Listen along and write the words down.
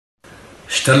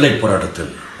Sterlite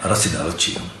போராட்டத்தில் அரசின்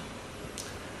அலட்சியம்,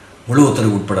 முழு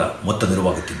உத்தரவு உட்பட மொத்த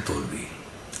நிர்வாகத்தின் தோல்வி,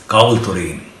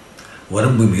 காவல்துறையின்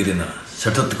வரம்பு மீறின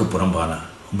சட்டத்துக்கு புறம்பான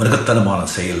மிருகத்தனமான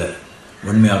செயலை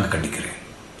வன்மையாக கண்டிக்கிறேன்.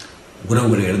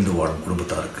 உறவுகளை எழுந்து வாழும்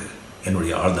குடும்பத்தாருக்கு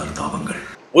என்னுடைய ஆழ்ந்த அனுதாபங்கள்.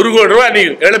 1 கோடி ரூபாய் நீ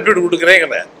இழப்பீடு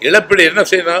கொடுக்குறேங்கிற இழப்பீடு என்ன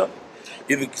செய்யணும்?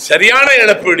 இது சரியான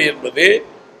இழப்பீடு என்பது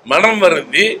மனம்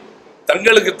வருந்தி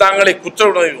தங்களுக்கு தாங்களே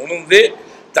குற்ற உணர்ந்து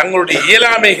தங்களுடைய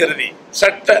இயலாமை கருதி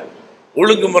சட்ட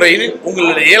ஒழுங்குமுறையில்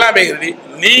உங்களுடைய இயலாமை கருதி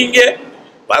நீங்க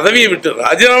பதவியை விட்டு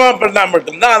ராஜினாமா பண்ணா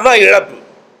மட்டும்தான் அதான் இழப்பு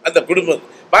அந்த குடும்பம்.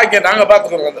 பாக்கி நாங்க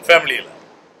பார்த்துக்கிறோம் அந்த ஃபேமிலியில.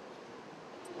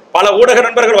 பல ஊடக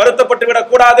நண்பர்கள் வருத்தப்பட்டு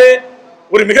விடக்கூடாது.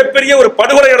 ஒரு மிகப்பெரிய ஒரு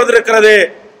படுகொலை நடந்திருக்கிறது.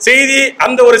 செய்தி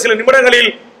அந்த ஒரு சில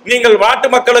நிமிடங்களில் நீங்கள் நாட்டு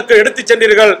மக்களுக்கு எடுத்துச்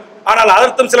சென்றீர்கள். ஆனால்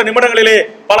அதற்கும் சில நிமிடங்களிலே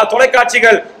பல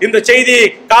தொலைக்காட்சிகள் இந்த செய்தியை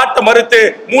காட்ட மறுத்து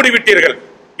மூடிவிட்டீர்கள்.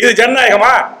 இது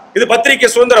ஜனநாயகமா? இது பத்திரிகை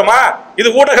சுதந்திரமா? இது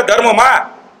ஊடக தர்மமா?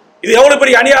 இது எவ்வளவு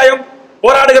பெரிய அநியாயம்!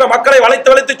 போராடுகிற மக்களை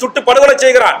வளைத்து சுட்டு படுகொலை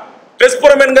செய்கிறான்.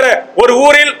 டெஸ்புரம் என்கிற ஒரு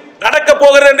ஊரில் நடக்க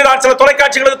போகிறது என்று நான் சில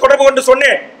தொலைக்காட்சிகளுக்கு தொடர்பு கொண்டு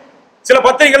சொன்னேன், சில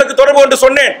பத்திரிகைகளுக்கு தொடர்பு கொண்டு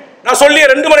சொன்னேன். நான் சொல்லிய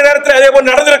 2 மணி நேரத்தில் அதே போல்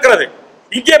நடந்திருக்கிறது.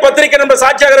 இங்கே பத்திரிகை நண்பர்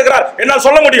சாட்சியாக இருக்கிறார், என்னால்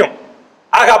சொல்ல முடியும்.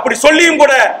 ஆக அப்படி சொல்லியும்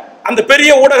கூட அந்த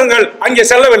பெரிய ஊடகங்கள் அங்கே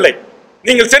செல்லவில்லை.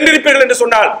 நீங்கள் சென்றிருப்பீர்கள் என்று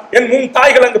சொன்னால் என் முன்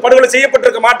தாய்கள் அங்கு படுகொலை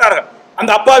செய்யப்பட்டிருக்க மாட்டார்கள்.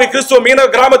 அந்த அப்பாவி கிறிஸ்துவ மீனவ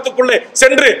கிராமத்துக்குள்ளே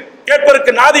சென்று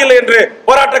கேட்பதற்கு நாதி இல்லை என்று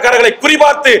போராட்டக்காரர்களை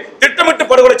குறிபார்த்து திட்டமிட்டு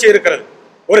படுகொலை செய்திருக்கிறது.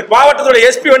 ஒரு மாவட்டத்துடைய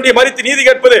எஸ்பி வண்டியை மறித்து நீதி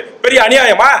கேட்பது பெரிய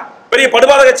அநியாயமா? பெரிய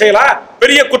படுபாதக செயலா?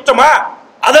 பெரிய குற்றமா?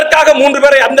 அதற்காக 3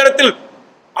 பேரை அந்த இடத்தில்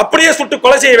அப்படியே சுட்டு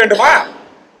கொலை செய்ய வேண்டுமா?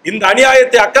 இந்த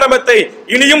அநியாயத்தை, அக்கிரமத்தை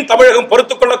இனியும் தமிழகம்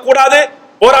பொறுத்துக் கொள்ளக் கூடாது.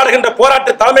 போராடுகின்ற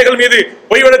போராட்ட தலைமைகள் மீது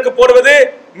பொய் வழக்கு போடுவது,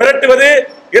 மிரட்டுவது,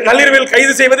 நள்ளிரவில்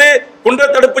கைது செய்வது,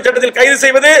 குண்டர் தடுப்பு சட்டத்தில் கைது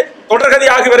செய்வது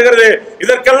தொடர்கதையாகி வருகிறது.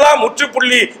 இதற்கெல்லாம்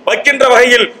முற்றுப்புள்ளி வைக்கின்ற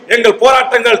வகையில் எங்கள்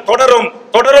போராட்டங்கள்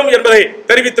தொடரும் என்பதை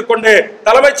தெரிவித்துக் கொண்டு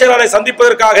தலைமைச் செயலாளரை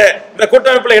சந்திப்பதற்காக இந்த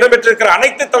கூட்டமைப்பில் இடம்பெற்றிருக்கிற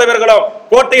அனைத்து தலைவர்களும்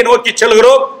கோட்டையை நோக்கி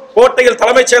செல்கிறோம். கோட்டையில்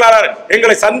தலைமைச் செயலாளர்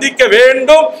எங்களை சந்திக்க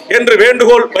வேண்டும் என்று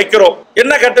வேண்டுகோள் வைக்கிறோம்.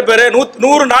 என்ன கட்டுப்பேரு?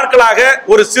 100 நாட்களாக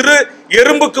ஒரு சிறு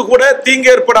எறும்புக்கு கூட தீங்கு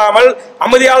ஏற்படாமல்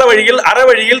அமைதியான வழியில்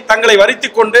அறவழியில் தங்களை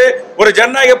வருத்திக் கொண்டு ஒரு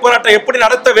ஜனநாயக போராட்டம் எப்படி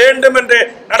நடத்த வேண்டும் என்று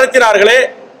நடத்தினார்களே,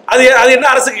 அது என்ன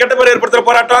அரசுக்கு கெட்ட பேர் ஏற்படுத்துற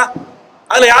போராட்டம்?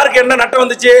 அதுல யாருக்கு என்ன நட்டம்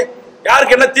வந்துச்சு?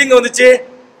 யாருக்கு என்ன தீங்கு வந்துச்சு?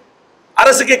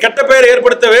 அரசுக்கு கெட்ட பெயர்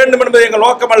ஏற்படுத்த வேண்டும் என்பது எங்கள்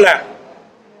நோக்கம் அல்ல.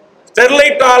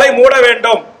 ஸ்டெர்லைட் ஆலை மூட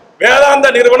வேண்டும், வேதாந்த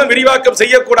நிறுவனம் விரிவாக்கம்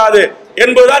செய்யக்கூடாது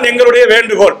என்பதுதான் எங்களுடைய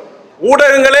வேண்டுகோள்.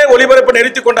 ஊடகங்களே ஒளிபரப்பு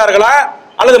நிறுத்திக் கொண்டார்களா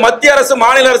அல்லது மத்திய அரசு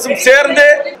மாநில அரசும் சேர்ந்து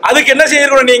அதுக்கு என்ன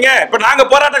செய்யணும்? நீங்க இப்ப நாங்க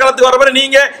போராட்ட காலத்துக்கு வரப்ப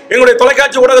நீங்க எங்களுடைய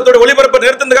தொலைக்காட்சி ஊடகத்தோட ஒளிபரப்பு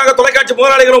நிறுத்தினதுக்காக தொலைக்காட்சி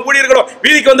முதலாளிகளும் ஊழியர்களும்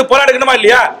வீதிக்கு வந்து போராடணுமா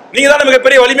இல்லையா? நீங்க தானே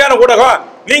மிகப்பெரிய வலிமையான ஊடகம்.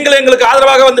 நீங்களே எங்களுக்கு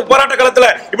ஆதரவாக வந்து போராட்ட காலத்துல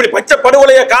இப்படி பச்சை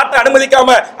படுகொலையை காட்ட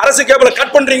அனுமதிக்காம அரசு கேபிளை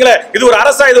கட் பண்றீங்களே, இது ஒரு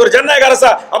அரசா? இது ஒரு ஜனநாயக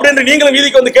அரசா? அப்படின்னு நீங்களும்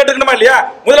வீதிக்கு வந்து கேட்டுக்கணுமா இல்லையா?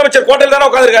 முதலமைச்சர் கோட்டையில் தானே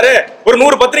உட்காந்துருக்காரு. ஒரு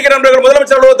 100 பத்திரிகை நண்பர்கள்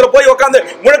முதலமைச்சர் அலுவலகத்தில் போய் உட்காந்து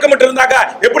முழக்கமிட்டு இருந்தாங்க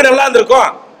எப்படி நல்லா இருந்திருக்கும்?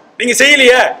 நீங்க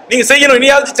செய்யலையே, நீங்க செய்யணும்,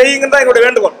 இனியாவது செய்யுங்கன்னு தான் என்னுடைய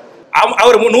வேண்டுகோள்.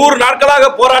 அவர் 100 நாட்களாக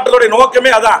போராட்டத்தோட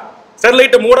நோக்கமே அதான்,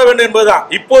 ஸ்டெர்லைட்டை மூட வேண்டும் என்பதுதான்.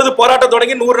 இப்போது போராட்டம்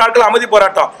தொடங்கி 100 நாட்கள் அமைதி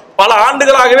போராட்டம். பல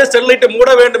ஆண்டுகளாகவே ஸ்டெர்லைட்டை மூட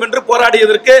வேண்டும் என்று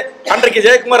போராடியதற்கு அன்றைக்கு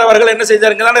ஜெயக்குமார் அவர்கள் என்ன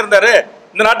செய்தார்? இங்க தானே இருந்தாரு,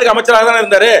 இந்த நாட்டுக்கு அமைச்சராக தானே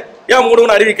இருந்தாரு. ஏன்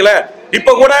மூடுன்னு அறிவிக்கல?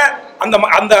 இப்ப கூட அந்த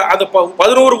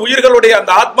 11 உயிர்களுடைய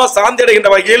அந்த ஆத்மா சாந்தி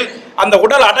அடைகின்ற வகையில் அந்த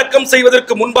உடல் அடக்கம்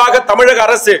செய்வதற்கு முன்பாக தமிழக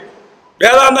அரசு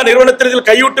வேதாந்தா நிறுவனத்தில்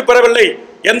கையூட்டு பெறவில்லை,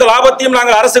 எந்த லாபத்தையும்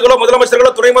நாங்கள் அரசுகளோ முதலமைச்சர்களோ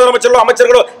துணை முதலமைச்சர்களோ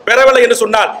அமைச்சர்களோ பெறவில்லை என்று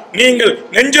சொன்னால் நீங்கள்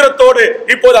நெஞ்சுரத்தோடு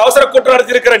இப்போது அவசர கூட்டம்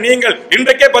நடத்தியிருக்கிற நீங்கள்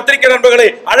இன்றைக்கே பத்திரிகை நண்பர்களை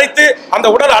அழைத்து அந்த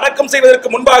உடல் அடக்கம்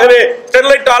செய்வதற்கு முன்பாகவே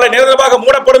ஸ்டெர்லைட் ஆலை நிரந்தரமாக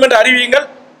மூடப்படும் என்று அறிவியுங்கள்.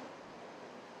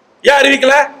 ஏன்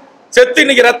அறிவிக்கல? செத்து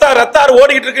இன்னைக்கு ரத்தாறு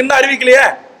ஓடிக்கிட்டு இருக்கு, இன்னும் அறிவிக்கலையே.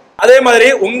 அதே மாதிரி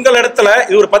உங்கள் இடத்துல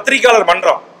இது ஒரு பத்திரிகையாளர்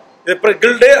மன்றம், இது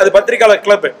கில்டு, அது பத்திரிகையாளர்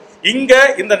கிளப். இங்க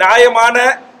இந்த நியாயமான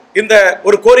இந்த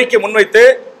ஒரு கோரிக்கை முன்வைத்து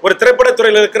ஒரு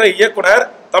திரைப்படத்துறையில் இருக்கிற இயக்குனர்,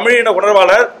 தமிழின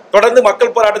உணர்வாளர், தொடர்ந்து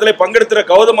மக்கள் போராட்டத்தில் பங்கெடுத்த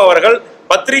கௌதம் அவர்கள்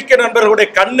பத்திரிகை நண்பர்களுடைய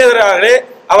கண்ணெதிராக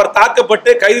அவர்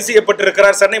தாக்கப்பட்டு கைது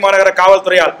செய்யப்பட்டிருக்கிறார் சென்னை மாநகர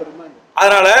காவல்துறையால்.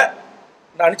 அதனால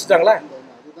அனுப்பிச்சிட்டாங்களா?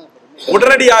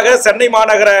 உடனடியாக சென்னை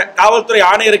மாநகர காவல்துறை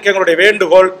ஆணையருக்கு எங்களுடைய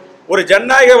வேண்டுகோள், ஒரு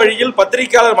ஜனநாயக வழியில்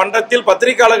பத்திரிகையாளர் மன்றத்தில்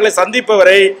பத்திரிகையாளர்களை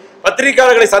சந்திப்பவரை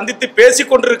பத்திரிகையாளர்களை சந்தித்து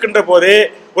பேசிக் கொண்டிருக்கின்ற போது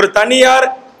ஒரு தனியார்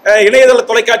இணையதள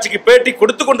தொலைக்காட்சிக்கு பேட்டி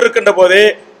கொடுத்து கொண்டிருக்கின்ற போது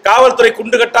காவல்துறை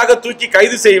குண்டுகட்டாக தூக்கி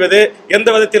கைது செய்வது எந்த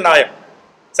விதத்தில் நியாயம்?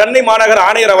 சென்னை மாநகர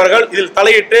ஆணையர் அவர்கள் இதில்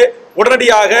தலையிட்டு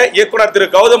உடனடியாக இயக்குனர் திரு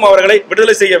கௌதம் அவர்களை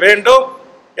விடுதலை செய்ய வேண்டும்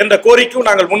என்ற கோரிக்கையும்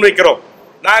நாங்கள் முன்வைக்கிறோம்.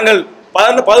 நாங்கள்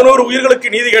 11 உயிர்களுக்கு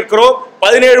நீதி கேட்கிறோம்,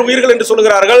 17 உயிர்கள் என்று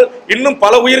சொல்கிறார்கள், இன்னும்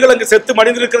பல உயிர்கள் அங்கு செத்து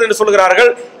மடிந்திருக்கிறது என்று சொல்கிறார்கள்.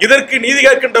 இதற்கு நீதி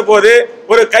கேட்கின்ற போது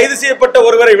ஒரு கைது செய்யப்பட்ட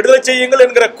ஒருவரை விடுதலை செய்யுங்கள்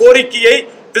என்கிற கோரிக்கையை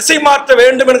திசை மாற்ற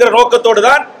வேண்டும் என்கிற நோக்கத்தோடு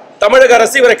தான் தமிழக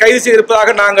அரசு இவரை கைது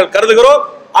செய்திருப்பதாக நாங்கள் கருதுகிறோம்.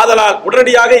 ஆதலால்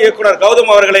உடனடியாக இயக்குனர்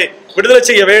கௌதம் அவர்களை விடுதலை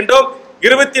செய்ய வேண்டும்.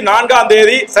 24ஆம்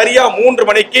தேதி சரியா 3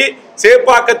 மணிக்கு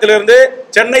சேப்பாக்கத்திலிருந்து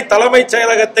சென்னை தலைமைச்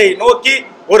செயலகத்தை நோக்கி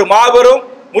ஒரு மாபெரும்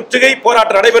முற்றுகை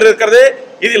போராட்டம் நடைபெற இருக்கிறது.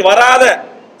 இதில் வராத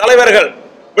தலைவர்கள்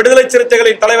விடுதலை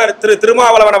சிறுத்தைகளின் தலைவர் திரு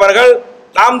திருமாவளவன் அவர்கள்,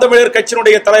 நாம் தமிழர்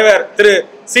கட்சியினுடைய தலைவர் திரு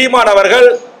சீமான் அவர்கள்,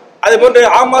 அதுபோன்று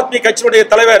ஆம் ஆத்மி கட்சியினுடைய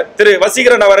தலைவர் திரு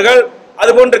வசீகரன் அவர்கள்,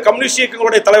 அதுபோன்று கம்யூனிஸ்ட்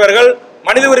இயக்கங்களுடைய தலைவர்கள்,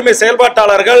 மனித உரிமை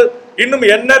செயல்பாட்டாளர்கள், இன்னும்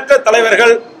எண்ணற்ற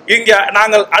தலைவர்கள் இங்கே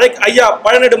நாங்கள் ஐயா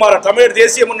பழநெடுமாறன் தமிழர்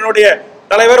தேசிய முன்னணியுடைய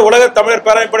தலைவர், உலக தமிழர்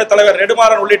பேரமைப்புடைய தலைவர்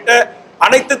நெடுமாறன் உள்ளிட்ட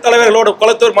அனைத்து தலைவர்களோடு,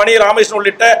 குளத்தூர் மணி ராமேஸ்வரன்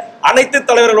உள்ளிட்ட அனைத்து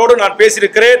தலைவர்களோடு நான்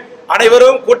பேசியிருக்கிறேன்.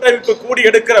 அனைவரும் கூட்டமைப்பு கூடி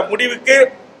எடுக்கிற முடிவுக்கு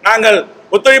நாங்கள்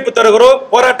ஒத்துழைப்பு தருகிறோம்,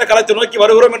 போராட்ட களத்தை நோக்கி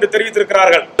வருகிறோம் என்று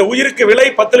தெரிவித்திருக்கிறார்கள். இந்த உயிருக்கு விலை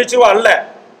 10 லட்சம் ரூபாய் அல்ல.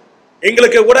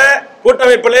 எங்களுக்கு கூட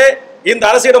கூட்டமைப்பிலே இந்த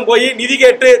அரசிடம் போய் நிதி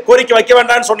கேட்டு கோரிக்கை வைக்க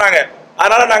வேண்டாம்னு சொன்னாங்க.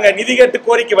 அதனால நாங்க நிதி கேட்டு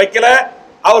கோரிக்கை வைக்கல,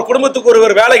 அவர் குடும்பத்துக்கு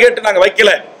ஒருவர் வேலை கேட்டு நாங்க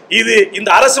வைக்கல. இது இந்த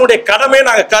அரசுடைய கடமை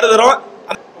நாங்க கருதுறோம்.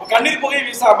 கண்ணீர் புகை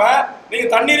வீசாம, நீங்க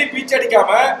தண்ணீரை பீச்சு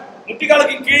அடிக்காம,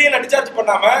 முட்டிகாலுக்கு கீழே டிஸ்சார்ஜ்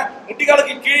பண்ணாம,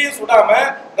 முட்டிகாலுக்கு கீழே சுடாம,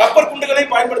 ரப்பர் குண்டுகளை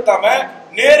பயன்படுத்தாம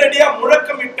நேரடியா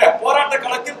முழக்கமிட்ட போராட்ட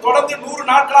களத்தில் தொடர்ந்து 100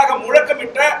 நாட்களாக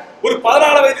முழக்கமிட்ட ஒரு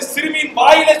 14 வயது சிறுமியின்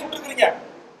வாயிலே சுட்டுருக்கீங்க.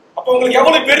 அப்ப உங்களுக்கு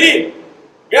எவ்வளவு பெரிய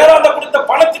வேதாந்த கொடுத்த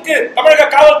பணத்துக்கு தமிழக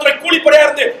காவல்துறை கூலிப்படையா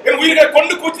இருந்து என் உயிர்களை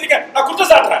கொண்டு கூச்சிருக்க நான்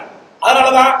குற்றம் சாட்டுறேன்.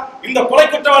 அதனாலதான் இந்த கொலை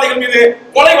குற்றவாளிகள் மீது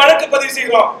கொலை வழக்கு பதிவு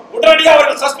செய்யணும். உடனடியாக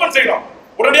அவர்கள் சஸ்பெண்ட் செய்யணும்,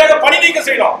 உடனடியாக பணி நீக்கம்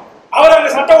செய்யணும். அவர் அங்க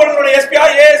சட்ட ஒழுங்குடைய எஸ்பியா,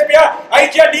 ஏஎஸ்பியா,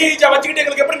 ஐஜியா, டிஐஜியா வச்சுக்கிட்டு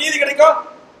எங்களுக்கு எப்படி நீதி கிடைக்கும்?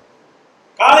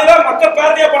 காலையில மக்கள்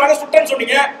பேரணியா போனாங்க, சுட்டேன்னு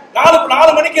சொன்னீங்க.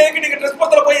 4 மணிக்கு எதுக்கு நீங்க ட்ரெஸ்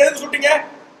பத்தல போய் எதுக்கு சுட்டீங்க?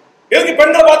 எதுக்கு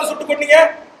பெண்களை பார்த்து சுட்டு கொண்டீங்க?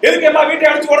 எதுக்கு எல்லா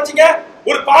வீட்டையும் அடிச்சு உடைச்சீங்க?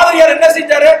 ஒரு பாதிரியார் என்ன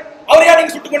செஞ்சாரு? அவர் யார்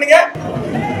நீங்க சுட்டு கொண்டீங்க?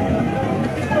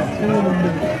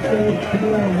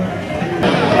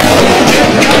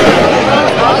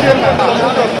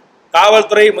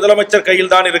 காவல்துறை முதலமைச்சர்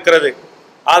கையில் தான் இருக்கிறது.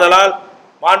 ஆதலால்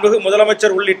மாண்புமிகு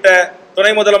முதலமைச்சர் உள்ளிட்ட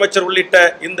துணை முதலமைச்சர் உள்ளிட்ட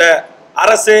இந்த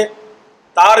அரசு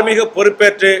தார்மீக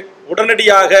பொறுப்பேற்று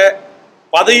உடனடியாக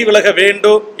பதவி விலக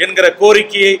வேண்டும் என்கிற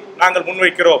கோரிக்கையை நாங்கள்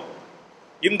முன்வைக்கிறோம்.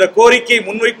 இந்த கோரிக்கையை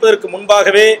முன்வைப்பதற்கு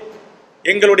முன்பாகவே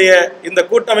எங்களுடைய இந்த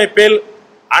கூட்டமைப்பில்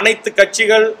அனைத்து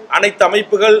கட்சிகள், அனைத்து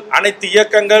அமைப்புகள், அனைத்து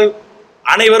இயக்கங்கள்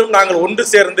அனைவரும் நாங்கள் ஒன்று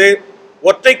சேர்ந்து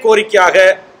ஒற்றை கோரிக்கையாக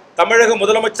தமிழக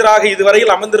முதலமைச்சராக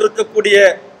இதுவரையில் அமர்ந்திருக்கக்கூடிய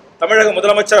தமிழக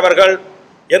முதலமைச்சர் அவர்கள்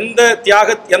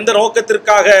எந்த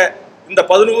நோக்கத்திற்காக இந்த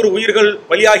 11 உயிர்கள்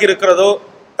பலியாகி இருக்கிறதோ,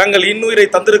 தங்கள் இன்னுயிரை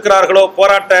தந்திருக்கிறார்களோ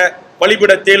போராட்ட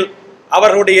பலிபிடத்தில்,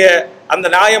 அவர்களுடைய அந்த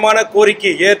நியாயமான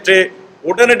கோரிக்கையை ஏற்று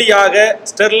உடனடியாக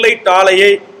ஸ்டெர்லைட்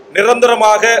ஆலையை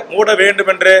நிரந்தரமாக மூட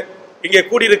வேண்டும் என்று இங்கே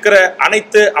கூடியிருக்கிற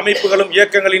அனைத்து அமைப்புகளும்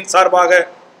இயக்கங்களின் சார்பாக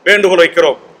வேண்டுகோள்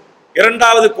வைக்கிறோம்.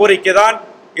 2வது கோரிக்கை தான்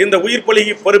இந்த உயிர்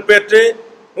பலிக்கு பொறுப்பேற்று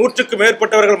 100க்கும்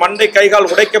மேற்பட்டவர்கள் மண்டை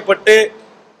கைகால் உடைக்கப்பட்டு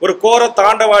ஒரு கோர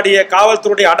தாண்டவாடிய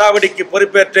காவல்துறையுடைய அடாவடிக்கு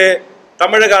பொறுப்பேற்று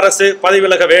தமிழக அரசு பதவி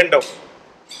விலக வேண்டும்.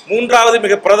 3வது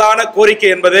மிக பிரதான கோரிக்கை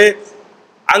என்பது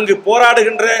அங்கு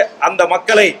போராடுகின்ற அந்த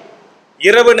மக்களை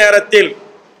இரவு நேரத்தில்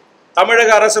தமிழக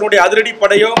அரசினுடைய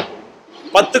அதிரடிப்படையும்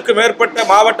 10க்கும் மேற்பட்ட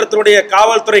மாவட்டத்தினுடைய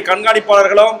காவல்துறை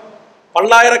கண்காணிப்பாளர்களும்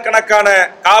பல்லாயிரக்கணக்கான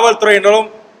காவல்துறையினரும்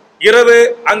இரவு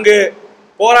அங்கு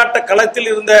போராட்ட களத்தில்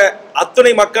இருந்த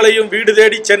அத்துணை மக்களையும் வீடு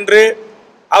தேடி சென்று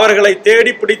அவர்களை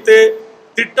தேடி பிடித்து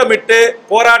திட்டமிட்டு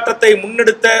போராட்டத்தை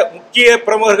முன்னெடுத்த முக்கிய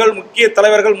பிரமுகர்கள், முக்கிய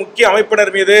தலைவர்கள், முக்கிய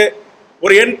அமைப்பினர் மீது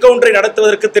ஒரு என்கவுண்டரை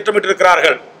நடத்துவதற்கு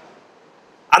திட்டமிட்டிருக்கிறார்கள்.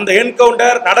 அந்த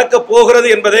என்கவுண்டர் நடக்க போகிறது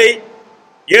என்பதை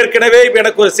ஏற்கனவே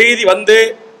எனக்கு ஒரு செய்தி வந்து,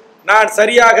 நான்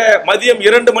சரியாக மதியம்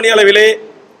 2 மணி அளவிலே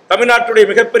தமிழ்நாட்டுடைய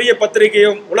மிகப்பெரிய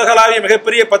பத்திரிகையும் உலகளாவிய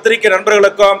மிகப்பெரிய பத்திரிகை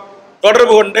நண்பர்களுக்கும்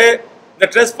தொடர்பு கொண்டு இந்த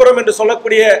ட்ரெஸ்புரம் என்று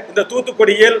சொல்லக்கூடிய இந்த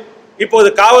தூத்துக்குடியில் இப்போது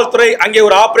காவல்துறை அங்கே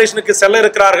ஒரு ஆபரேஷனுக்கு செல்ல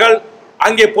இருக்கிறார்கள்,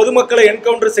 அங்கே பொதுமக்களை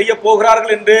என்கவுண்டர் செய்ய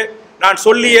போகிறார்கள் என்று நான்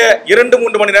சொல்லிய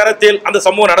 2-3 மணி நேரத்தில் அந்த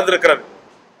சம்பவம் நடந்திருக்கிறது.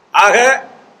 ஆக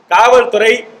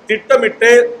காவல்துறை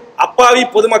திட்டமிட்டு அப்பாவி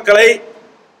பொதுமக்களை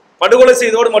படுகொலை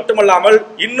செய்தோடு மட்டுமல்லாமல்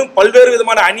இன்னும் பல்வேறு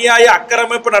விதமான அநியாய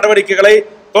அக்கிரமிப்பு நடவடிக்கைகளை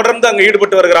தொடர்ந்து அங்கு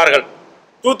ஈடுபட்டு வருகிறார்கள்.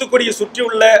 தூத்துக்குடியை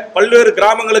சுற்றியுள்ள பல்வேறு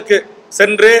கிராமங்களுக்கு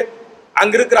சென்று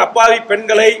அங்கிருக்கிற அப்பாவி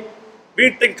பெண்களை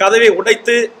வீட்டின் கதவை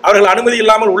உடைத்து அவர்கள் அனுமதி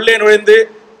இல்லாமல் உள்ளே நுழைந்து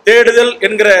தேடுதல்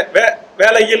என்கிற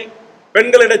வேலையில்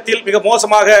பெண்களிடத்தில் மிக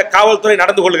மோசமாக காவல்துறை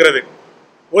நடந்து கொள்கிறது.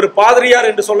 ஒரு பாதிரியார்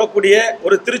என்று சொல்லக்கூடிய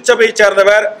ஒரு திருச்சபை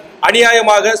சேர்ந்தவர்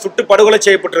அநியாயமாக சுட்டு படுகொலை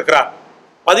செய்யப்பட்டிருக்கிறார்.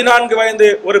 14 வயது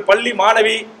ஒரு பள்ளி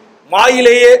மாணவி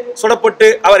மாயிலேயே சுடப்பட்டு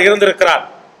அவர் இறந்திருக்கிறார்.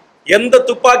 எந்த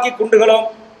துப்பாக்கி குண்டுகளும்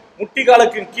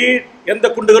முட்டிகாலுக்கு கீழ் எந்த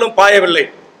குண்டுகளும் பாயவில்லை,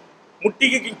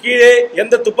 முட்டிக்கு கீழே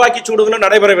எந்த துப்பாக்கி சூடுகளும்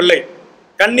நடைபெறவில்லை,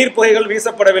 கண்ணீர் புகைகள்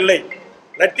வீசப்படவில்லை.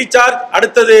 லட்டி சார்ஜ்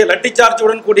அடுத்தது லட்டி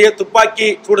சார்ஜுடன் கூடிய துப்பாக்கி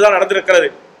சூடுதான் நடந்திருக்கிறது.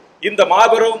 இந்த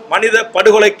மாபெரும் மனித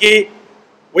படுகொலைக்கு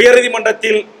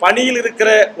உயர்நீதிமன்றத்தில் பணியில் இருக்கிற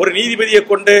ஒரு நீதிபதியை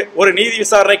கொண்டு ஒரு நீதி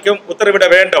விசாரணைக்கும் உத்தரவிட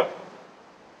வேண்டும்.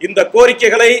 இந்த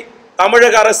கோரிக்கைகளை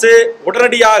தமிழக அரசு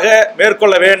உடனடியாக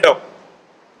மேற்கொள்ள வேண்டும்.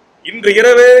 இன்று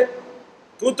இரவு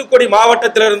தூத்துக்குடி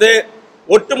மாவட்டத்திலிருந்து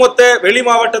ஒட்டுமொத்த வெளி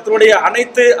மாவட்டத்தினுடைய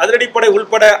அனைத்து அதிரடிப்படை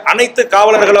உள்பட அனைத்து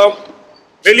காவலர்களும்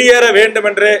வெளியேற வேண்டும்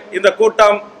என்று இந்த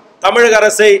கூட்டம் தமிழக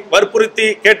அரசை வற்புறுத்தி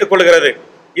கேட்டுக்கொள்கிறது.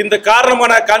 இந்த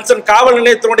காரணமான கன்சர்ன் காவல்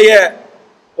நிலையத்தினுடைய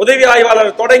உதவி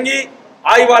ஆய்வாளர் தொடங்கி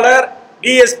ஆய்வாளர்,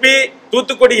 டிஎஸ்பி,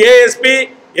 தூத்துக்குடி ஏஎஸ்பி,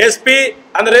 எஸ்பி,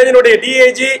 அந்த ரேஞ்சினுடைய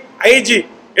டிஐஜி, ஐஜி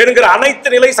என்கிற அனைத்து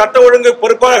நிலை சட்ட ஒழுங்கு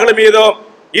பொறுப்பாளர்கள் மீதும்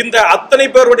இந்த அத்தனை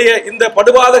பேருடைய இந்த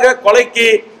படுபாதக கொலைக்கு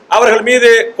அவர்கள் மீது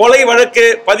கொலை வழக்கு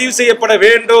பதிவு செய்யப்பட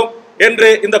வேண்டும் என்று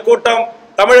இந்த கூட்டம்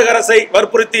தமிழக அரசை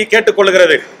வற்புறுத்தி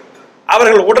கேட்டுக்கொள்கிறது.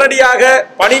 அவர்கள் உடனடியாக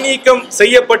பணி நீக்கம்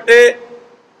செய்யப்பட்டு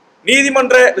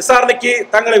நீதிமன்ற விசாரணைக்கு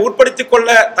தங்களை உட்படுத்திக் கொள்ள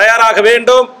தயாராக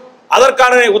வேண்டும்.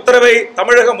 அதற்கான உத்தரவை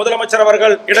தமிழக முதலமைச்சர்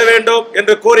அவர்கள் இட வேண்டும்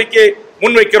என்று கோரிக்கை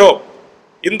முன்வைக்கிறோம்.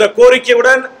 இந்த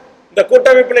கோரிக்கையுடன் இந்த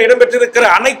கூட்டமைப்பில் இடம்பெற்றிருக்கிற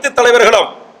அனைத்து தலைவர்களும்,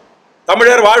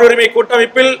 தமிழர் வாழ்வுரிமை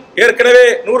கூட்டமைப்பில் ஏற்கனவே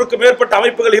 100க்கும் மேற்பட்ட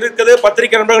அமைப்புகள் இருக்குது,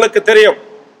 பத்திரிகை நண்பர்களுக்கு தெரியும்.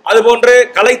 அதுபோன்று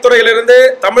கலைத்துறையிலிருந்து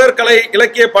தமிழர் கலை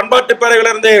இலக்கிய பண்பாட்டு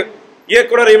பேரவையிலிருந்து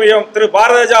இயக்குனர் இமயம் திரு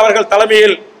பாரதராஜா அவர்கள்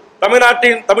தலைமையில்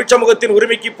தமிழ்நாட்டின் தமிழ் சமூகத்தின்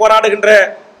உரிமைக்கு போராடுகின்ற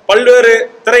பல்வேறு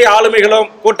திரை ஆளுமைகளும்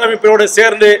கூட்டமைப்போடு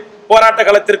சேர்ந்து போராட்ட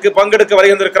களத்திற்கு பங்கெடுக்க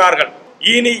வருகின்றிருக்கிறார்கள்.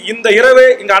 இனி இந்த இரவு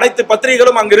இங்கு அனைத்து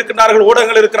பத்திரிகைகளும் அங்கு இருக்கின்றார்கள்,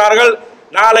 ஊடகங்கள் இருக்கிறார்கள்.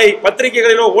 நாளை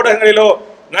பத்திரிகைகளிலோ ஊடகங்களிலோ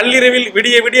நள்ளிரவில்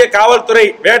விடிய விடிய காவல்துறை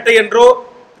வேட்டை என்றோ,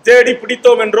 தேடி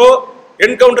பிடித்தோம் என்றோ,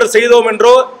 என்கவுண்டர் செய்தோம்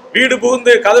என்றோ, வீடு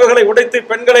புகுந்து கதவுகளை உடைத்து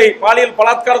பெண்களை பாலியல்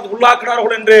பலாத்காரத்துக்கு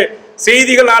உள்ளாக்கினார்கள் என்று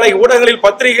செய்திகள் நாளை ஊடகங்களில்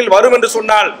பத்திரிகைகள் வரும் என்று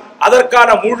சொன்னால் அதற்கான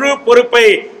முழு பொறுப்பை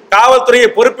காவல்துறையை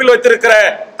பொறுப்பில் வைத்திருக்கிற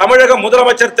தமிழக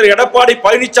முதலமைச்சர் திரு எடப்பாடி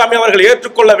பழனிசாமி அவர்கள்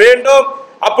ஏற்றுக்கொள்ள வேண்டும்.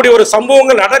 அப்படி ஒரு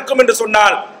சம்பவங்கள் நடக்கும் என்று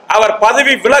சொன்னால் அவர்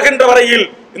பதவி விலகின்ற வரையில்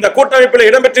இந்த கூட்டமைப்பில்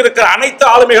இடம்பெற்றிருக்கிற அனைத்து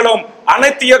ஆளுமைகளும்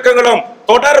அனைத்து இயக்கங்களும்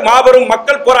தொடர் மாபெரும்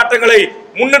மக்கள் போராட்டங்களை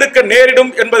முன்னெடுக்க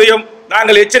நேரிடும் என்பதையும்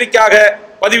நாங்கள் எச்சரிக்கையாக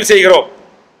பதிவு செய்கிறோம்.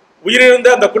 உயிரிழந்த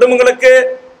அந்த குடும்பங்களுக்கு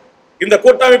இந்த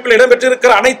கூட்டமைப்பில்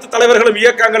இடம்பெற்றிருக்கிற அனைத்து தலைவர்களும்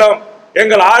இயக்கங்களும்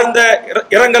எங்கள் ஆழ்ந்த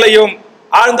இரங்கலையும்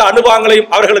ஆழ்ந்த அனுபவங்களையும்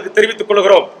அவர்களுக்கு தெரிவித்துக்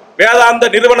கொள்கிறோம். வேதாந்த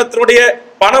நிறுவனத்தினுடைய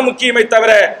பணம் முக்கியமே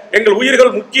தவிர எங்கள்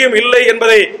உயிர்கள் முக்கியம் இல்லை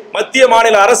என்பதை மத்திய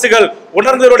மாநில அரசுகள்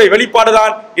உணர்ந்தவருடைய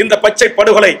வெளிப்பாடுதான் இந்த பச்சை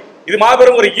படுகொலை. இது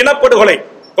மாபெரும் ஒரு இனப்படுகொலை.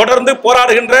 தொடர்ந்து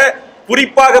போராடுகின்ற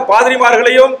குறிப்பாக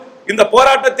பாதிரிமார்களையும் இந்த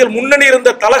போராட்டத்தில் முன்னணி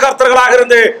இருந்த தலகர்த்தர்களாக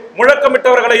இருந்து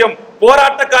முழக்கமிட்டவர்களையும்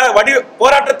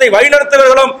போராட்டத்தை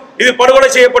வழிநடத்தவர்களும் இது படுகொலை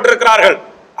செய்யப்பட்டிருக்கிறார்கள்.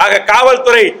 ஆக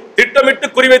காவல்துறை திட்டமிட்டு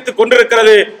குறிவைத்துக்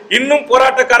கொண்டிருக்கிறது. இன்னும்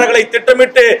போராட்டக்காரர்களை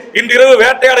திட்டமிட்டு இன்றிரவு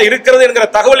வேட்டையாட இருக்கிறது என்கிற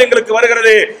தகவல் எங்களுக்கு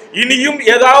வருகிறது. இனியும்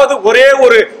ஏதாவது ஒரே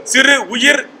ஒரு சிறு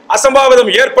உயிர்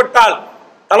அசம்பாவிதம் ஏற்பட்டால்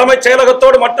தலைமைச்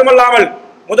செயலகத்தோடு மட்டுமல்லாமல்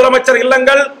முதலமைச்சர்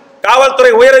இல்லங்கள்,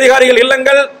 காவல்துறை உயரதிகாரிகள்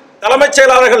இல்லங்கள், தலைமைச்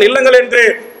செயலாளர்கள் இல்லங்கள் என்று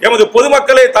எமது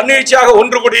பொதுமக்களே தன்னெழுச்சியாக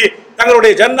ஒன்று கூடி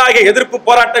தங்களுடைய ஜனநாயக எதிர்ப்பு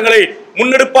போராட்டங்களை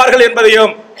முன்னெடுப்பார்கள்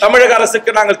என்பதையும் தமிழக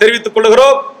அரசுக்கு நாங்கள் தெரிவித்துக்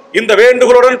கொள்கிறோம். இந்த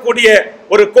வேண்டுகோளுடன் கூடிய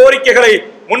ஒரு கோரிக்கைகளை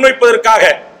முன்வைப்பதற்காக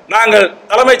நாங்கள்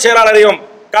தலைமைச் செயலாளரையும்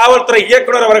காவல்துறை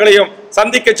இயக்குனர் அவர்களையும்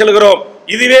சந்திக்க செல்கிறோம்.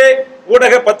 இதுவே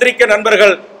ஊடக பத்திரிகை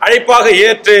நண்பர்கள் அழைப்பாக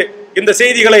ஏற்று இந்த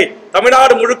செய்திகளை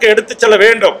தமிழ்நாடு முழுக்க எடுத்துச் செல்ல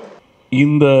வேண்டும்.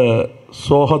 இந்த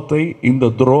சோகத்தை,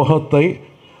 இந்த துரோகத்தை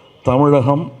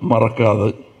தமிழகம் மறக்காது.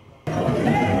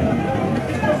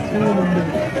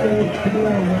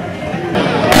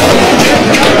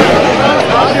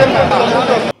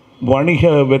 வணிக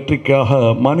வெற்றிக்காக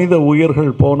மனித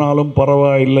உயிர்கள் போனாலும்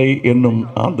பரவாயில்லை என்னும்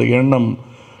அந்த எண்ணம்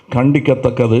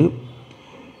கண்டிக்கத்தக்கது.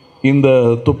 இந்த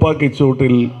துப்பாக்கிச்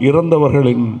சூட்டில்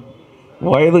இறந்தவர்களின்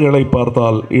வயதுகளை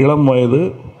பார்த்தால் இளம் வயது,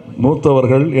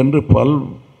 மூத்தவர்கள் என்று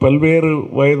பல்வேறு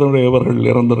வயதுடையவர்கள்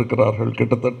இறந்திருக்கிறார்கள்.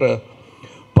 கிட்டத்தட்ட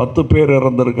 10 பேர்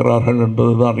இறந்திருக்கிறார்கள்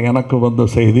என்பதுதான் எனக்கு வந்த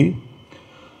செய்தி.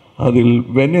 அதில்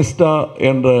வெனிஸ்டா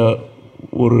என்ற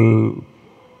ஒரு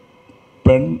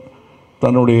பெண்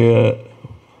தன்னுடைய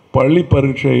பள்ளி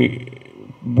பரீட்சை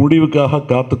முடிவுக்காக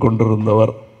காத்து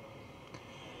கொண்டிருந்தவர்.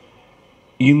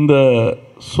 இந்த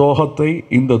சோகத்தை,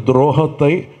 இந்த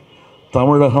துரோகத்தை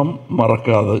தமிழகம்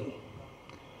மறக்காது.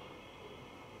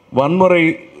 வன்முறை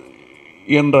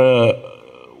என்ற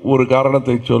ஒரு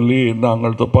காரணத்தை சொல்லி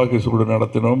நாங்கள் துப்பாக்கி சூடு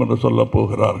நடத்தினோம் என்று சொல்லப்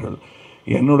போகிறார்கள்.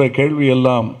 என்னுடைய கேள்வி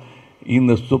எல்லாம்,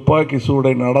 இந்த துப்பாக்கி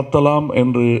சூடை நடத்தலாம்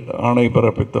என்று ஆணை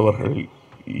பிறப்பித்தவர்கள்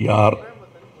யார்?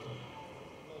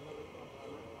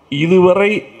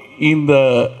 இதுவரை இந்த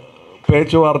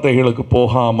பேச்சுவார்த்தைகளுக்கு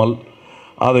போகாமல்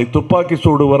அதை துப்பாக்கி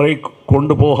சூடு வரை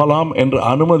கொண்டு போகலாம் என்று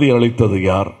அனுமதி அளித்தது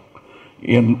யார்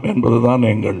என்பதுதான்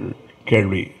எங்கள்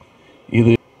கேள்வி.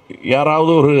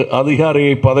 யாராவது ஒரு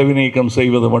அதிகாரியை பதவி நீக்கம்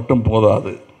செய்வது மட்டும்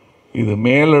போதாது. இது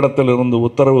மேலிடத்திலிருந்து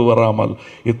உத்தரவு வராமல்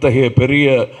இத்தகைய பெரிய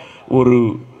ஒரு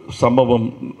சம்பவம்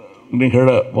நிகழ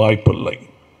வாய்ப்பில்லை.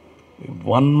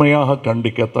 வன்மையாக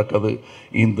கண்டிக்கத்தக்கது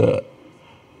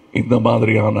இந்த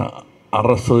மாதிரியான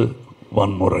அரசு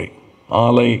வன்முறை.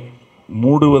 ஆலை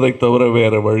மூடுவதை தவிர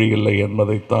வேறு வழி இல்லை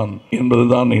என்பதுதான்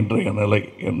இன்றைய நிலை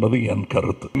என்பது என்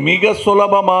கருத்து. மிக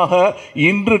சுலபமாக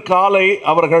இன்று காலை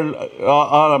அவர்கள்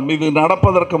இது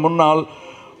நடப்பதற்கு முன்னால்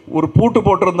ஒரு பூட்டு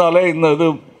போட்டிருந்தாலே இந்த இது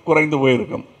குறைந்து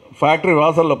போயிருக்கும். ஃபேக்ட்ரி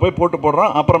வாசலில் போய் போட்டு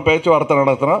போடுறான், அப்புறம் பேச்சுவார்த்தை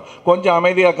நடத்துகிறான், கொஞ்சம்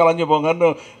அமைதியாக கலைஞ்சு போங்கன்னு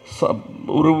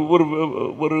ஒரு ஒரு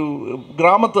ஒரு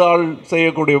கிராமத்து ஆள்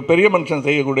செய்யக்கூடிய, பெரிய மனுஷன்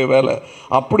செய்யக்கூடிய வேலை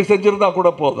அப்படி செஞ்சுருந்தா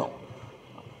கூட போதும்.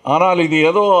 ஆனால் இது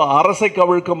ஏதோ அரசை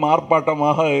கவிழ்க்கும்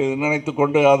ஆர்ப்பாட்டமாக நினைத்து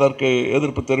கொண்டு அதற்கு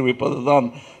எதிர்ப்பு தெரிவிப்பது தான்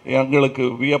எங்களுக்கு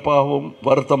வியப்பாகவும்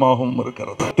வருத்தமாகவும்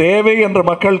இருக்கிறது. தேவை என்று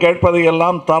மக்கள் கேட்பதை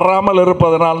எல்லாம் தராமல்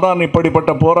இருப்பதனால்தான்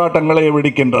இப்படிப்பட்ட போராட்டங்களை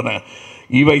வெடிக்கின்றன.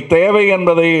 இவை தேவை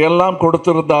என்பதை எல்லாம்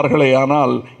கொடுத்திருந்தார்களே,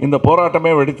 ஆனால் இந்த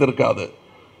போராட்டமே வெடித்திருக்காது.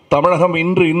 தமிழகம்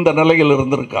இன்று இந்த நிலையில்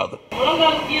இருந்திருக்காது.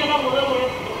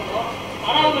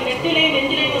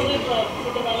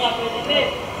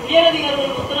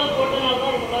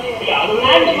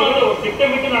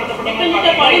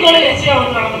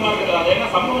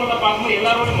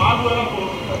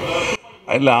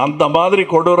 இல்லை, அந்த மாதிரி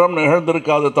கொடூரம்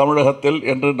நிகழ்ந்திருக்காது தமிழகத்தில்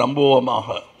என்று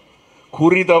நம்புவோமாக.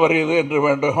 குறி தவறியது என்று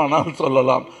வேண்டுமானால்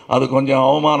சொல்லலாம், அது கொஞ்சம்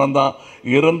அவமானம்தான்.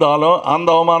 இருந்தாலும் அந்த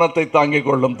அவமானத்தை தாங்கிக்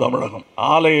கொள்ளும் தமிழகம்.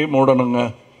 ஆலையை மூடணுங்க,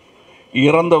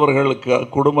 இறந்தவர்களுக்கு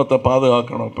குடும்பத்தை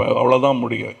பாதுகாக்கணும், இப்போ அவ்வளோதான்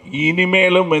முடியும்.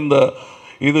 இனிமேலும்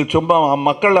இது சும்மா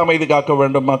மக்கள் அமைதி காக்க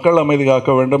வேண்டும், மக்கள் அமைதி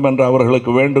காக்க வேண்டும் என்று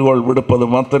அவர்களுக்கு வேண்டுகோள் விடுப்பது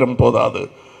மாத்திரம் போதாது,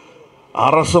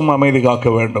 அரசும் அமைதி காக்க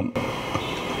வேண்டும்.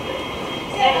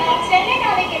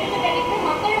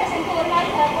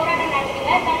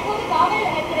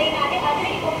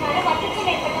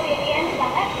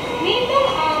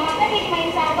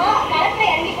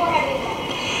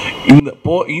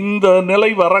 இந்த நிலை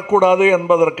வரக்கூடாது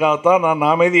என்பதற்காகத்தான் நான்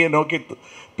அமைதியை நோக்கி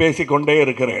பேசிக்கொண்டே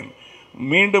இருக்கிறேன்.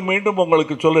 மீண்டும் மீண்டும்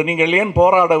உங்களுக்கு சொல்ல, நீங்கள் ஏன்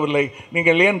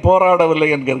போராடவில்லை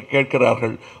என்று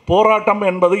கேட்கிறார்கள். போராட்டம்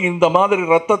என்பது இந்த மாதிரி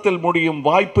இரத்தத்தில் முடியும்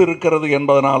வாய்ப்பு இருக்கிறது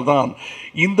என்பதனால்தான்.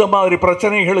 இந்த மாதிரி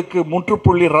பிரச்சனைகளுக்கு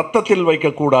முற்றுப்புள்ளி இரத்தத்தில்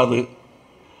வைக்கக்கூடாது.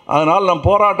 அதனால் நம்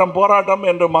போராட்டம்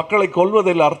என்று மக்களை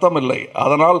கொல்வதில் அர்த்தமில்லை.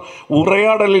 அதனால்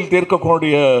உரையாடலில்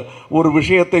தீர்க்கக்கூடிய ஒரு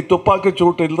விஷயத்தை துப்பாக்கிச்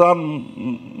சூட்டில் தான்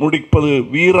முடிப்பது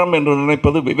வீரம் என்று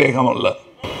நினைப்பது விவேகம் அல்ல.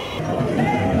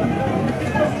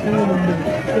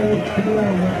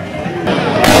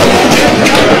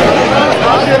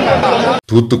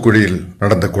 தூத்துக்குடியில்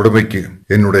நடந்த கொடுமைக்கு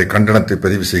என்னுடைய கண்டனத்தை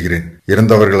பதிவு செய்கிறேன்.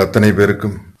 இறந்தவர்கள் அத்தனை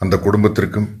பேருக்கும் அந்த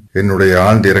குடும்பத்திற்கும் என்னுடைய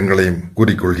ஆழ்ந்த இரங்கலையும்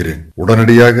கூறிக்கொள்கிறேன்.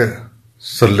 உடனடியாக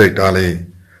ஸ்டெர்லைட் ஆலையை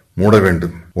மூட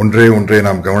வேண்டும். ஒன்றே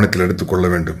நாம் கவனத்தில் எடுத்துக் கொள்ள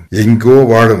வேண்டும். எங்கோ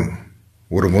வாழும்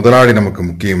ஒரு முதலாளி நமக்கு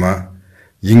முக்கியமா,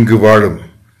 இங்கு வாழும்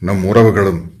நம்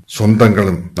உறவுகளும்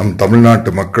சொந்தங்களும் நம்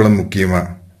தமிழ்நாட்டு மக்களும் முக்கியமா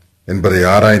என்பதை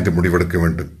ஆராய்ந்து முடிவெடுக்க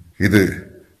வேண்டும். இது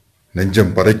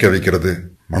நெஞ்சம் பதைக்க வைக்கிறது,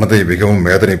 மனதை மிகவும்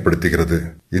வேதனைப்படுத்துகிறது.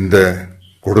 இந்த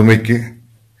கொடுமைக்கு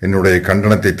என்னுடைய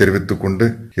கண்டனத்தை தெரிவித்துக் கொண்டு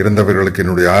இறந்தவர்களுக்கு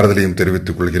என்னுடைய ஆறுதலையும்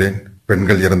தெரிவித்துக் கொள்கிறேன்.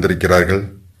 பெண்கள் இறந்திருக்கிறார்கள்,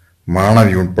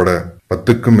 மாணவி உட்பட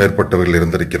 10க்கும் மேற்பட்டவர்கள்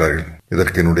இறந்திருக்கிறார்கள்.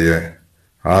 இதற்கு என்னுடைய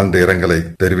ஆழ்ந்த இரங்கலை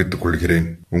தெரிவித்துக் கொள்கிறேன்,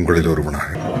 உங்களில் ஒருவனாக.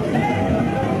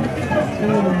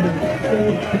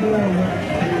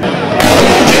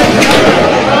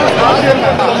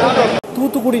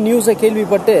 தூத்துக்குடி நியூஸை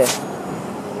கேள்விப்பட்டு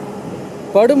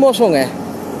படுமோசங்க.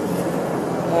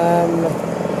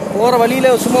 போகிற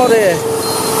வழியில் சும்மா ஒரு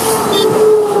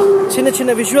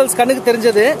சின்ன விஷுவல்ஸ் கண்ணுக்கு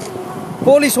தெரிஞ்சது.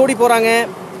 போலீஸ் ஓடி போகிறாங்க,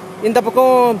 இந்த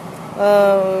பக்கம்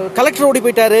கலெக்டர் ஓடி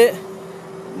போயிட்டாரு,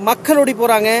 மக்கள் ஓடி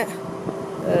போகிறாங்க.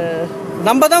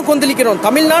 நம்ம தான் கொந்தளிக்கிறோம்,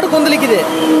 தமிழ்நாடு கொந்தளிக்குது.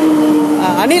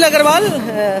 அனில் அகர்வால்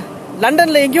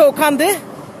லண்டனில் எங்கேயோ உட்காந்து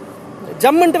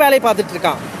ஜம்முன்ட்டு வேலையை பார்த்துட்டு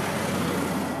இருக்கான்.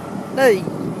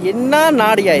 என்ன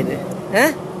நாடியா இது?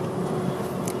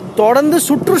 தொடர்ந்து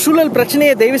சுற்றுச்சூழல்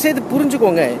பிரச்சனையை தயவு செய்து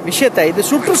புரிஞ்சுக்கோங்க விஷயத்தை. இது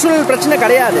சுற்றுச்சூழல் பிரச்சனை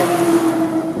கிடையாது,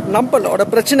 நம்மளோட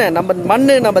பிரச்சனை. நம்ம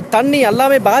மண்ணு, நம்ம தண்ணி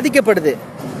எல்லாமே பாதிக்கப்படுது.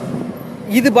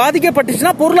 இது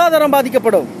பாதிக்கப்பட்டுச்சுன்னா பொருளாதாரம்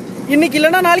பாதிக்கப்படும். இன்னைக்கு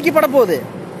இல்லைன்னா நாளைக்கு பட போகுது.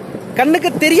 கண்ணுக்கு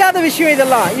தெரியாத விஷயம்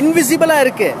இதெல்லாம், இன்விசிபிளா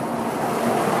இருக்கு.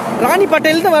 ராணி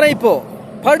பட்டேல் வர இப்போ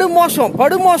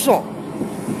படுமோசம்.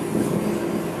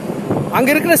 அங்க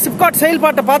இருக்கிற சிப்காட்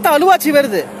செயல்பாட்டை பார்த்தா அலுவாச்சி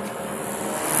வருது.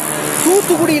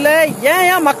 தூத்துக்குடியில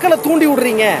ஏன் மக்களை தூண்டி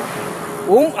விடுறீங்க?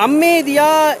 அமைதியா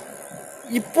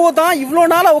இப்போதான் இவ்வளோ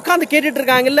நாளா உட்காந்து கேட்டுட்டு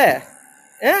இருக்காங்கல்ல,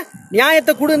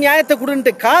 நியாயத்தை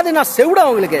கொடுன்ட்டு. காது நான் செவிட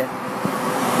அவங்களுக்கு.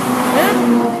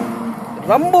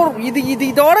 ரொம்ப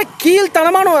இதோட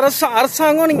கீழ்த்தனமான ஒரு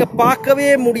அரசாங்கம் நீங்க பார்க்கவே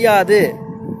முடியாது.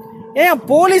 ஏன்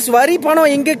போலீஸ் வரி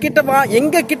பணம்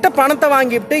எங்க கிட்ட பணத்தை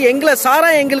வாங்கிட்டு எங்களை சாரா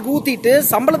எங்களுக்கு ஊத்திட்டு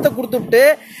சம்பளத்தை கொடுத்துட்டு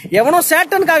எவனோ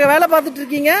சேட்டனுக்காக வேலை பார்த்துட்டு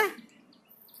இருக்கீங்க.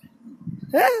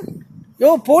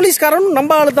 போலீஸ்காரன்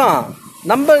நம்ம ஆளுதான்,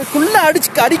 நம்மக்குள்ள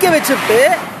அடிக்க வச்சுட்டு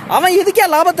அவன் எதுக்கே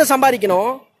லாபத்தை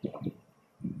சம்பாதிக்கணும்?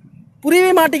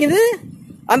 புரியவே மாட்டேங்குது.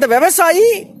 அந்த விவசாயி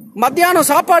மத்தியானம்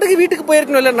சாப்பாடுக்கு வீட்டுக்கு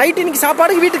போயிருக்கணும், இல்ல நைட் இன்னைக்கு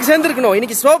சாப்பாடுக்கு வீட்டுக்கு சேர்ந்துருக்கணும்.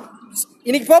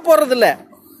 இன்னைக்கு போறது இல்ல.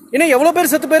 இன்னும் எவ்வளவு பேர்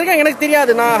செத்து போயிருக்கேன் எனக்கு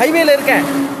தெரியாது, நான் ஹைவேல இருக்கேன்.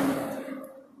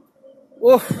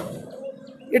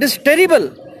 It is terrible.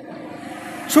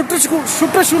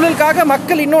 சுற்றுச்சூழலுக்காக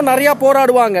மக்கள் இன்னும் நிறைய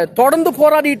போராடுவாங்க, தொடர்ந்து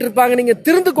போராடிட்டு இருப்பாங்க. நீங்க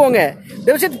திருந்துக்கோங்க,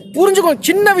 புரிஞ்சுக்கோ,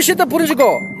 சின்ன விஷயத்த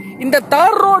புரிஞ்சுக்கோ. இந்த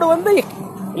தார் ரோடு வந்து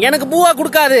எனக்கு பூவா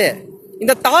கொடுக்காது.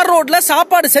 இந்த தார் ரோட்ல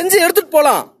சாப்பாடு செஞ்சு எடுத்துட்டு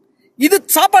போலாம், இது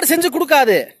சாப்பாடு செஞ்சு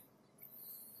கொடுக்காது.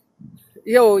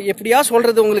 எப்படியா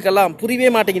சொல்றது, உங்களுக்கு எல்லாம்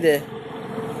புரியவே மாட்டேங்குது.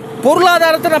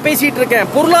 பொருளாதாரத்தை நான் பேசிட்டு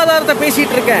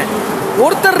இருக்கேன்.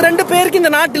 ஒருத்தர் 2 பேருக்கு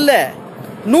இந்த நாட்டு இல்ல,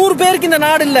 100 பேருக்கு இந்த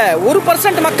நாடு இல்ல,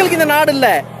 1% மக்களுக்கு இந்த நாடு இல்ல.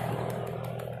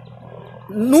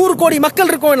 100 கோடி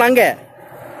மக்கள் இருக்கோம் நாங்க,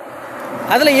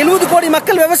 அதுல 70 கோடி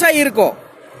மக்கள் விவசாயி இருக்கோம்.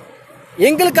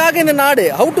 எங்களுக்காக இந்த நாடு.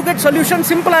 ஹவு டு கெட் சொல்யூஷன்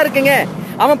சிம்பிளா இருக்குங்க.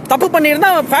 அவன் தப்பு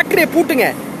பண்ணியிருந்தா அவன் ஃபேக்டரியை பூட்டுங்க.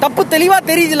 தப்பு தெளிவா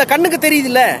தெரியுது இல்ல, கண்ணுக்கு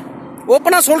தெரியுது இல்ல.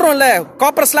 ஓப்பனா சொல்றோம்ல,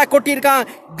 காப்பர் ஸ்லாக் கொட்டி இருக்கான்,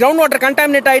 கிரவுண்ட் வாட்டர்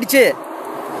கண்டாமினேட் ஆயிடுச்சு,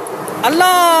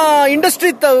 எல்லாம் இண்டஸ்ட்ரி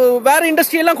வேற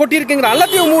இண்டஸ்ட்ரி எல்லாம் கொட்டி இருக்குங்கிற,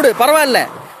 எல்லாத்தையும் மூடு, பரவாயில்ல,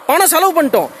 பணம் செலவு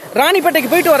பண்ணிட்டோம்.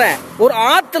 ராணிப்பேட்டைக்கு போயிட்டு வரேன், ஒரு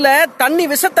ஆத்துல தண்ணி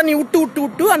விஷ தண்ணி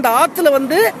விட்டு அந்த ஆத்துல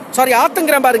வந்து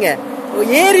ஆத்துங்கிறேன் பாருங்க,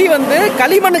 ஏரி வந்து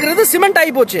களிமண்ணுங்கிறது சிமெண்ட்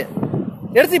ஆகி போச்சு.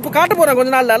 எடுத்து இப்ப காட்ட போறேன்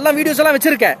கொஞ்ச நாள்ல, எல்லாம் வீடியோஸ் எல்லாம்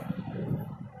வச்சிருக்கேன்.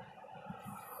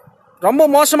 ரொம்ப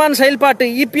மோசமான செயல்பாட்டு.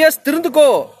 இபிஎஸ் திருந்துக்கோ,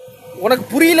 உனக்கு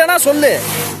புரியலன்னா சொல்லு,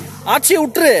 ஆட்சியை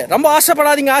விட்டுரு. ரொம்ப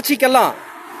ஆசைப்படாதீங்க ஆட்சிக்கெல்லாம்.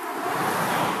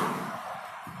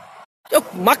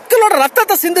 மக்களோட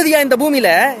ரத்தத்தை சிந்ததியா இந்த பூமியில,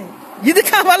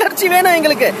 இதுக்கா வளர்ச்சி வேணும்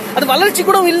எங்களுக்கு? அது வளர்ச்சி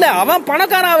கூட இல்ல. அவன்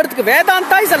பணக்காரன் ஆகிறதுக்கு,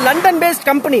 Vedanta is a London based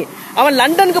company, அவன்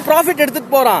லண்டனுக்கு ப்ராஃபிட்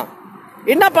எடுத்துட்டு போறான்.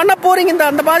 என்ன பண்ண போறீங்க?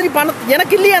 அந்த மாதிரி பணம்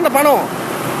எனக்கு இல்லையே, அந்த பணம்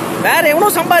வேற எவனோ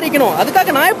சம்பாதிக்கணும்.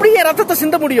 அதுக்காக நான் எப்படி என் ரத்தத்தை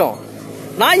சிந்த முடியும்?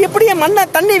 நான் எப்படி என் மண்ணை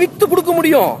தண்ணி வித்து கொடுக்க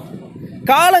முடியும்?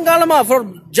 காலங்காலமா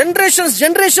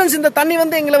ஜெனரேஷன்ஸ் இந்த தண்ணி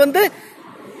வந்து எங்களை வந்து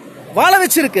வாழ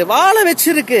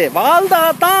வச்சிருக்கு. வாழ்ந்தா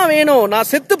தான் வேணும். நான்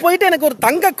செத்து போயிட்டு எனக்கு ஒரு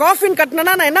தங்க காஃபின் கட்டினா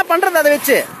நான் என்ன பண்றது? அதை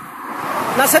வச்சு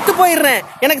நான் செத்து போயிடுறேன்.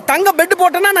 எனக்கு தங்க பெட்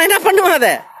போட்டேன்னா நான் என்ன பண்ணுவேன்?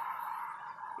 அதை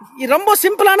ரொம்ப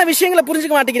சிம்பிளான விஷயங்களை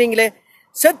புரிஞ்சுக்க மாட்டேங்கிறீங்களே.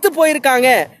 செத்து போயிருக்காங்க,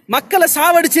 மக்களை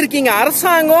சாவடிச்சிருக்கீங்க.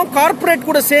 அரசாங்கம் கார்பரேட்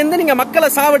கூட சேர்ந்து நீங்க மக்களை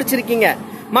சாவடிச்சிருக்கீங்க,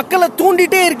 மக்களை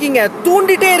தூண்டிட்டே இருக்கீங்க.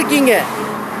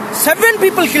 7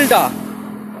 people killed.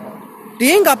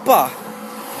 ஏங்க அப்பா,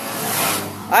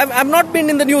 I've not been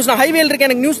in the news. நான் ஹைவேல இருக்கேன்,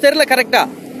 எனக்கு நியூஸ் தெரியல கரெக்டா.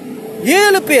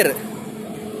 7 பேர்.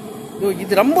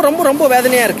 இது ரொம்ப ரொம்ப ரொம்ப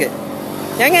வேதனையா இருக்கு.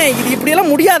 ஏங்க இது இப்படி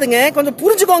எல்லாம் முடியாதுங்க, கொஞ்சம்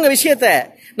புரிஞ்சுக்கோங்க விஷயத்த.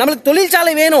 நம்மளுக்கு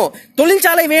தொழிற்சாலை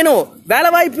வேணும், வேலை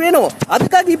வாய்ப்பு வேணும்.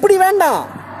 அதுக்காக இப்படி வேண்டாம்.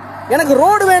 எனக்கு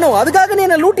ரோடு வேணும், அதுக்காக நீ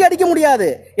என்ன லூட்டி அடிக்க முடியாது.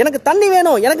 எனக்கு தண்ணி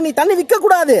வேணும், எனக்கு நீ தண்ணி விற்க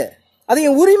கூடாது, அது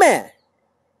என் உரிமை.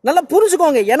 நல்லா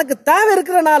புரிஞ்சுக்கோங்க. எனக்கு தேவை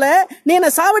இருக்கிறனால நீ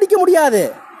என்ன சாவடிக்க முடியாது,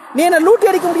 நீ என்ன லூட்டி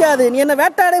அடிக்க முடியாது, நீ என்ன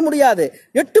வேட்டாட முடியாது.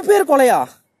 8 பேர் கொலையா?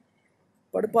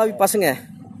 படுப்பாவி பசங்க,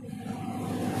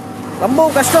 ரொம்ப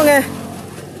கஷ்டங்க.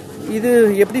 இது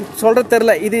எப்படி சொல்றது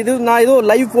தெரியல. இது நான் ஏதோ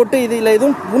லைவ் போட்டு இதுல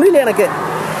எதுவும் முடியல, எனக்கு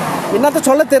என்னத்த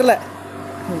சொல்ல தெரியல.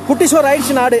 குட்டி சோர்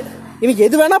ஆயிடுச்சு நாடு. இவன்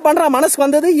எது வேணா பண்றான், மனசுக்கு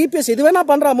வந்தது. இபிஎஸ் எது வேணா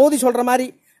பண்றான், மோடி சொல்ற மாதிரி.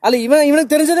 அல்ல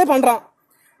இவனுக்கு தெரிஞ்சதே பண்றான்.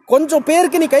 கொஞ்சம்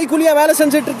பேருக்கு நீ கைக்கூலியா வேலை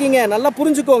செஞ்சுட்டு இருக்கீங்க, நல்லா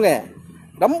புரிஞ்சுக்கோங்க.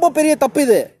 ரொம்ப பெரிய தப்பு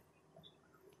இது,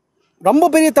 ரொம்ப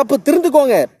பெரிய தப்பு.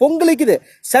 திருந்துக்கோங்க. பொங்கலுக்கு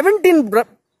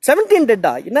 17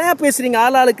 டெட்டா? என்ன பேசுறீங்க?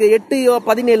 ஆளாளுக்கு 8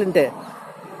 17.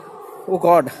 ஓ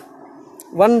காட்,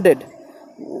 1 dead,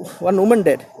 1 woman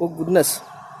dead. ஓ குட்னஸ்,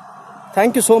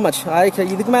 தேங்க்யூ ஸோ மச்.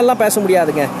 இதுக்கு மேலாம் பேச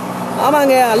முடியாதுங்க.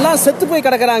 ஆமாங்க, எல்லாம் செத்து போய்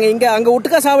கிடக்குறாங்க. இங்கே அங்கே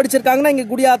ஒட்டுக்கா சாவடிச்சிருக்காங்கன்னா இங்கே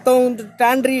குடியாத்தம்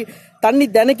டாண்ட்ரி தண்ணி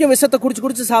தினைக்கும் விஷத்தை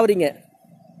குடிச்சு சாவறீங்க.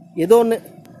 ஏதோ ஒன்று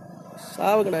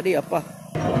சாவுங்கடாடி அப்பா.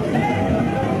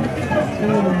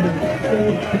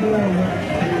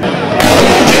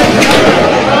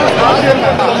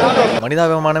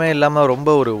 மனிதாபிமானமே இல்லாமல் ரொம்ப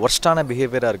ஒரு ஒர்ஸ்டான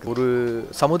பிஹேவியராக இருக்குது. ஒரு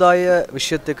சமுதாய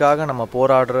விஷயத்துக்காக நம்ம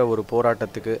போராடுற ஒரு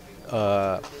போராட்டத்துக்கு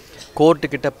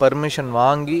கோர்ட்டுக்கிட்ட பர்மிஷன்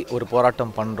வாங்கி ஒரு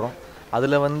போராட்டம் பண்ணுறோம்.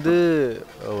 அதில் வந்து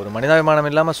ஒரு மனிதாபிமானம்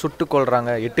இல்லாமல் சுட்டு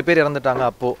கொள்கிறாங்க. 8 பேர் இறந்துட்டாங்க.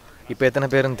 அப்போது இப்போ எத்தனை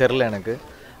பேருன்னு தெரில எனக்கு.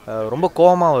 ரொம்ப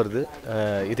கோபமாக வருது.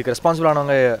 இதுக்கு ரெஸ்பான்சிபிள்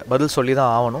ஆனவங்க பதில் சொல்லி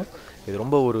தான் ஆகணும். இது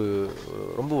ரொம்ப ஒரு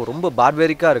ரொம்ப ரொம்ப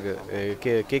பார்பேரிக்காக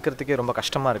இருக்குது. கேட்குறதுக்கே ரொம்ப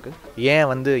கஷ்டமாக இருக்குது. ஏன்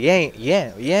வந்து ஏன் ஏன்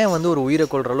ஏன் வந்து ஒரு உயிரை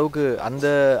கொள்கிற அளவுக்கு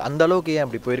அந்த அளவுக்கு ஏன்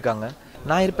அப்படி போயிருக்காங்க?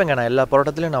 நான் இருப்பேங்க. நான் எல்லா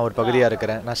போராட்டத்திலையும் நான் ஒரு பகுதியாக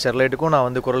இருக்கிறேன். நான் ஸ்டெர்லைட்டுக்கும் நான்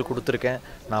வந்து குரல் கொடுத்துருக்கேன்.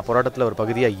 நான் போராட்டத்தில் ஒரு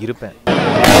பகுதியாக இருப்பேன்.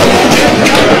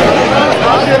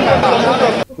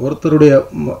 ஒருத்தருடைய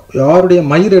யாருடைய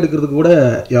மயிர் எடுக்கிறதுக்கு கூட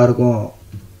யாருக்கும்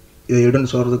இதை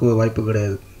எடுன்னு சொல்கிறதுக்கு வாய்ப்பு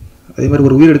கிடையாது. அதே மாதிரி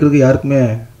ஒரு உயிர் எடுக்கிறதுக்கு யாருக்குமே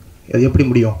அது எப்படி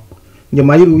முடியும்? இங்கே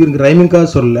மயிர் உயிருக்கு ரைமிங்காக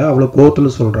சொல்லலை, அவ்வளோ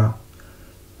கோவத்தில் சொல்கிறான்.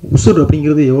 உசுர்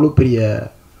அப்படிங்கிறது எவ்வளோ பெரிய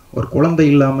ஒரு குழந்தை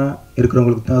இல்லாமல்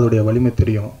இருக்கிறவங்களுக்கு தான் அதோடைய வலிமை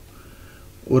தெரியும்.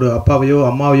 ஒரு அப்பாவையோ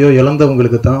அம்மாவையோ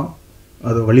இழந்தவங்களுக்கு தான்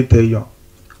அது வழி தெரியும்.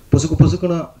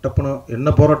 பொசுக்குன்னு டப்புன்னு என்ன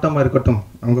போராட்டமாக இருக்கட்டும்,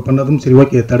 அவங்க பண்ணதும் சரி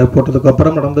ஓகே, தடை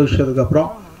போட்டதுக்கப்புறம் நடந்த விஷயத்துக்கப்புறம்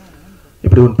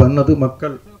இப்படி ஒன்று பண்ணது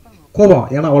மக்கள் கோபம்.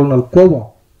 ஏன்னா அவ்வளோ நாள் கோபம்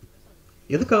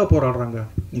எதுக்காக போராடுறாங்க?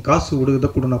 நீ காசு கொடு, இதை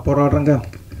கொடு, நான் போராடுறாங்க,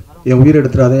 என் உயிர்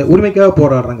எடுத்துடாதே, உரிமைக்காக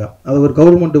போராடுறாங்க. அது ஒரு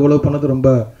கவர்மெண்ட் இவ்வளோ பண்ணது ரொம்ப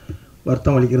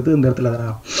வருத்தம் அளிக்கிறது. இந்த இடத்துல அதை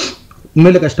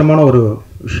உண்மையில் கஷ்டமான ஒரு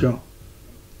விஷயம்.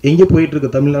 எங்கே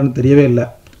போயிட்டுருக்கு தமிழ்நாடுன்னு தெரியவே இல்லை.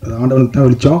 அது ஆண்டவனுக்கு தான்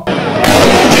வெளிச்சம்.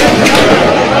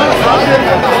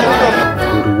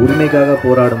 ஒரு உரிமைக்காக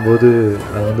போராடும்போது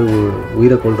அது வந்து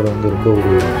உயிரை கொள்வது வந்து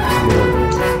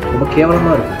ரொம்ப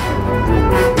கேவலமாக இருக்கும். அது வந்து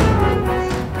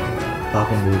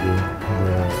பார்க்கும்போது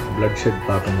இந்த பிளட் ஷெட்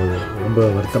பார்க்கும்போது ரொம்ப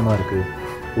வருத்தமாக இருக்குது.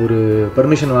 ஒரு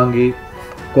பெர்மிஷன் வாங்கி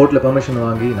கோர்ட்டில் பெர்மிஷன்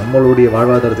வாங்கி நம்மளுடைய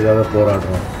வாழ்வாதாரத்துக்காக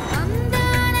போராடுறோம்.